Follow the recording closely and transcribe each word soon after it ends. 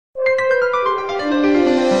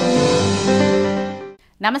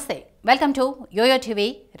నమస్తే welcome to yo-yo TV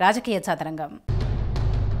రాజకీయ చదరంగం.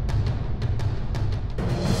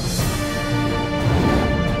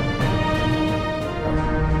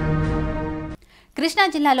 కృష్ణా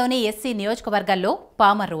జిల్లాలోని ఎస్సీ నియోజకవర్గాల్లో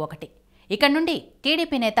పామర్రు ఒకటి. ఇక్కడ నుండి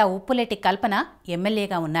టీడీపీ నేత ఉప్పులేటి కల్పన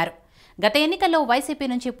ఎమ్మెల్యేగా ఉన్నారు. గత ఎన్నికల్లో వైసీపీ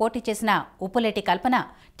నుంచి పోటీ చేసిన ఉప్పులేటి కల్పన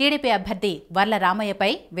టీడీపీ అభ్యర్థి వర్ల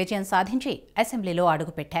రామయ్యపై విజయం సాధించి అసెంబ్లీలో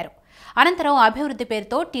అడుగుపెట్టారు. అనంతరం అభివృద్ధి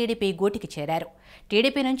పేరుతో టీడీపీ గూటికి చేరారు.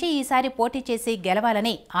 టీడీపీ నుంచి ఈసారి పోటీ చేసి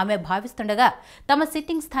గెలవాలని ఆమె భావిస్తుండగా తమ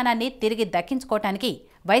సిట్టింగ్ స్థానాన్ని తిరిగి దక్కించుకోవటానికి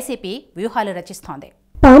వైసీపీ వ్యూహాలు రచిస్తోంది.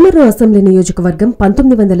 పామర్రు అసెంబ్లీ నియోజకవర్గం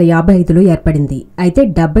 1955లో ఏర్పడింది. అయితే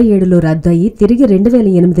 77లో రద్దు అయ్యి తిరిగి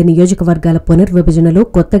 2008 నియోజకవర్గాల పునర్విభజనలో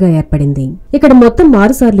కొత్తగా ఏర్పడింది. ఇక్కడ మొత్తం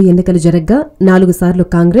 6 సార్లు ఎన్నికలు జరగ్గా 4 సార్లు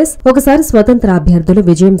కాంగ్రెస్, ఒకసారి స్వతంత్ర అభ్యర్థులు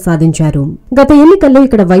విజయం సాధించారు. గత ఎన్నికల్లో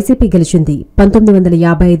ఇక్కడ వైసీపీ గెలిచింది.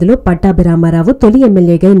 1955లో పట్టాభి రామారావు తొలి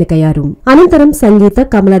ఎమ్మెల్యేగా ఎన్నికయ్యారు. అనంతరం సంగీత,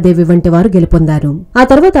 కమలాదేవి వంటి వారు గెలుపొందారు. ఆ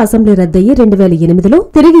తర్వాత అసెంబ్లీ రద్దయ్యి 2008లో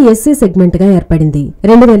తిరిగి ఎస్సీ సెగ్మెంట్ గా ఏర్పడింది.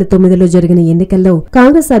 2009లో జరిగిన ఎన్నికల్లో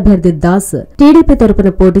కాంగ్రెస్ అభ్యర్థి దాస్ టీడీపీ తరపున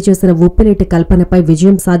పోటీ చేసిన ఉప్పులేటి కల్పనపై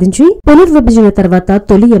విజయం సాధించి పునర్విభజన తర్వాత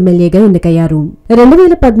తొలి ఎమ్మెల్యేగా ఎన్నికయ్యారు.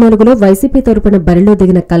 2014లో వైసీపీ తరపున బరిలో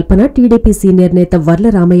దిగిన కల్పన టీడీపీ సీనియర్ నేత వర్ల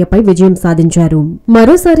రామయ్యపై విజయం సాధించారు.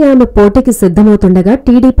 మరోసారి ఆమె పోటీకి సిద్ధమవుతుండగా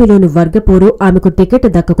టీడీపీలోని వర్గపోరు ఆమెకు టికెట్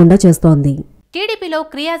దక్కకుండా చేస్తోంది. టీడీపీలో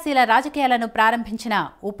క్రియాశీల రాజకీయాలను ప్రారంభించిన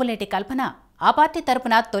ఉప్పులేటి కల్పన ఆ పార్టీ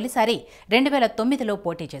తరపున తొలిసారి 2009లో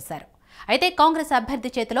పోటీ చేశారు. అయితే కాంగ్రెస్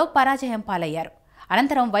అభ్యర్థి చేతిలో పరాజయం పాలయ్యారు.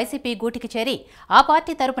 అనంతరం వైసీపీ గూటికి చేరి ఆ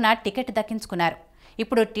పార్టీ తరపున టికెట్ దక్కించుకున్నారు.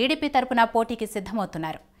 ఇప్పుడు టీడీపీ తరపున పోటీకి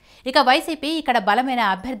సిద్ధమవుతున్నారు. ఇక వైసీపీ ఇక్కడ బలమైన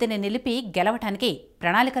అభ్యర్థిని నిలిపి గెలవటానికి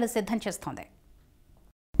ప్రణాళికలు సిద్ధం చేస్తోంది.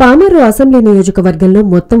 పామర్రు అసెంబ్లీ నియోజకవర్గంలో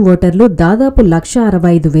మొత్తం ఓటర్లు దాదాపు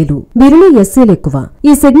 1,65,000. వీరిలో ఎస్సీలు ఎక్కువ.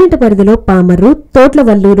 ఈ సెగ్మెంట్ పరిధిలో పామర్రు,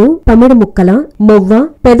 తోట్లవల్లూరు, పమిడిముక్కల, మొవ్వ,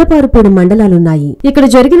 పెదపారుపూడి మండలాలున్నాయి. ఇక్కడ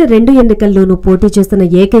జరిగిన 2 ఎన్నికల్లోనూ పోటీ చేస్తున్న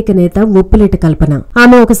ఏకైక నేత ఉప్పులేటి కల్పన.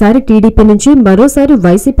 ఆమె ఒకసారి టీడీపీ నుంచి, మరోసారి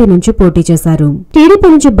వైసీపీ నుంచి పోటీ చేశారు. టీడీపీ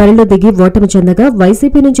నుంచి బరిలో దిగి ఓటమి చెందగా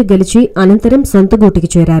వైసీపీ నుంచి గెలిచి అనంతరం సొంత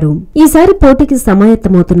గూటికి చేరారు. ఈసారి పోటీకి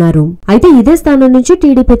సమాయత్తమవుతున్నారు. అయితే ఇదే స్థానం నుంచి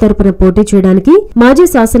టీడీపీ తరపున పోటీ చేయడానికి మాజీ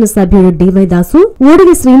శాసనసభ్యుడు డివై దాసు,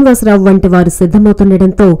 ఊడిగి శ్రీనివాసరావు వంటి వారు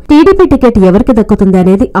సిద్ధమవుతుండటంతో టీడీపీ టికెట్ ఎవరికి దక్కుతుంది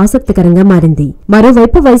అనేది ఆసక్తికరంగా మారింది.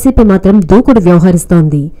 మరోవైపు వైసీపీ మాత్రం దూకుడు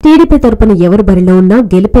వ్యవహరిస్తోంది. టీడీపీ తరపున ఎవరు బరిలో ఉన్నా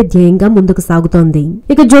గెలిపే ధ్యేయంగా ముందుకు సాగుతోంది.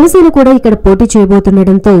 ఇక జనసేన కూడా ఇక్కడ పోటీ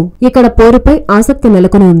చేయబోతుండటంతో ఇక్కడ పోరుపై ఆసక్తి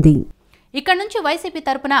నెలకొని ఉంది. ఇక్కడ నుంచి వైసీపీ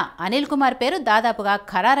తరపున అనిల్ కుమార్ పేరు దాదాపుగా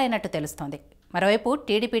ఖరారైనట్టు తెలుస్తోంది. మరోవైపు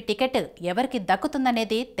టీడీపీ టికెట్ ఎవరికి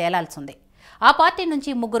దక్కుతుందనేది తేలాల్సింది. ఆ పార్టీ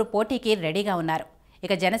నుంచి 3 పోటీకి రెడీగా ఉన్నారు.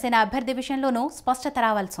 ఇక జనసేన అభ్యర్థి విషయంలోనూ స్పష్టత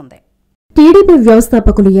రావాల్సిందే. టీడీపీ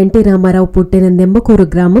వ్యవస్థాపకులు ఎన్టీ రామారావు పుట్టిన నిమ్మకూరు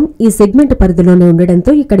గ్రామం ఈ సెగ్మెంట్ పరిధిలోనే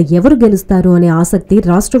ఉండడంతో ఇక్కడ ఎవరు గెలుస్తారు అనే ఆసక్తి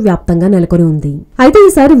రాష్ట్ర వ్యాప్తంగా నెలకొని ఉంది. అయితే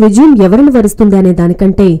ఈసారి విజయం ఎవరిని వరిస్తుంది అనే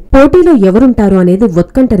దానికంటే పోటీలో ఎవరుంటారు అనేది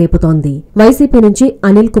ఉత్కంఠ రేపుతోంది. వైసీపీ నుంచి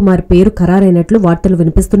అనిల్ కుమార్ పేరు ఖరారైనట్లు వార్తలు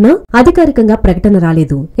వినిపిస్తున్నా అధికారికంగా ప్రకటన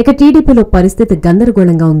రాలేదు. ఇక టీడీపీలో పరిస్థితి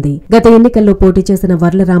గందరగోళంగా ఉంది. గత ఎన్నికల్లో పోటీ చేసిన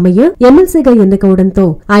వర్ల రామయ్య ఎమ్మెల్సీగా ఎన్నికవడంతో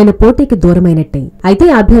ఆయన పోటీకి దూరమైనట్టే. అయితే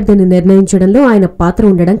అభ్యర్థిని నిర్ణయించడంలో ఆయన పాత్ర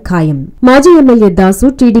ఉండడం ఖాయం. మాజీ ఎమ్మెల్యే దాసు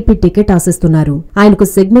టీడీపీ టికెట్ ఆశిస్తున్నారు. ఆయనకు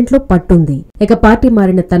సెగ్మెంట్ లో పట్టుంది. ఇక పార్టీ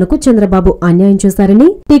మారిన తనకు చంద్రబాబు అన్యాయం చేశారని,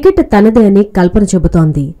 టికెట్ తనదే అని కల్పన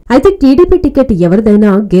చెబుతోంది. అయితే టీడీపీ టికెట్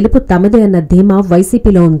ఎవరిదైనా గెలుపు తమదే అన్న ధీమా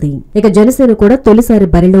వైసీపీలో ఉంది. ఇక జనసేన కూడా తొలిసారి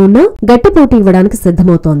బరిలో ఉన్న గట్టి పోటీ ఇవ్వడానికి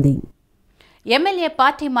సిద్ధమవుతోంది. ఎమ్మెల్యే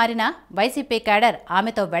పార్టీ మారినా వైసీపీ క్యాడర్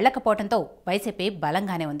ఆమెతో వెళ్లకపోవడంతో వైసీపీ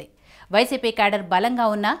బలంగానే ఉంది. వైసీపీ క్యాడర్ బలంగా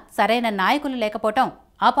ఉన్నా సరైన నాయకులు లేకపోవడం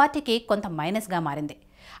ఆ పార్టీకి కొంత మైనస్గా మారింది.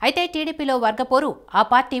 అయితే టీడీపీలో వర్గపోరు ఆ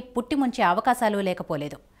పార్టీ పుట్టిముంచే అవకాశాలు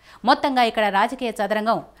లేకపోలేదు. మొత్తంగా ఇక్కడ రాజకీయ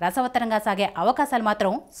చదరంగం రసవత్తరంగా సాగే అవకాశాలు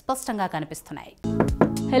మాత్రం స్పష్టంగా కనిపిస్తున్నాయి.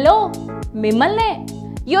 హలో, మిమ్మల్నే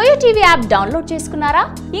యోయో టీవీ యాప్ డౌన్లోడ్ చేసుకున్నారా?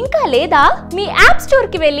 ఇంకా లేదా? మీ యాప్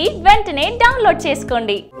స్టోర్కి వెళ్ళి వెంటనే డౌన్లోడ్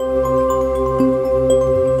చేసుకోండి.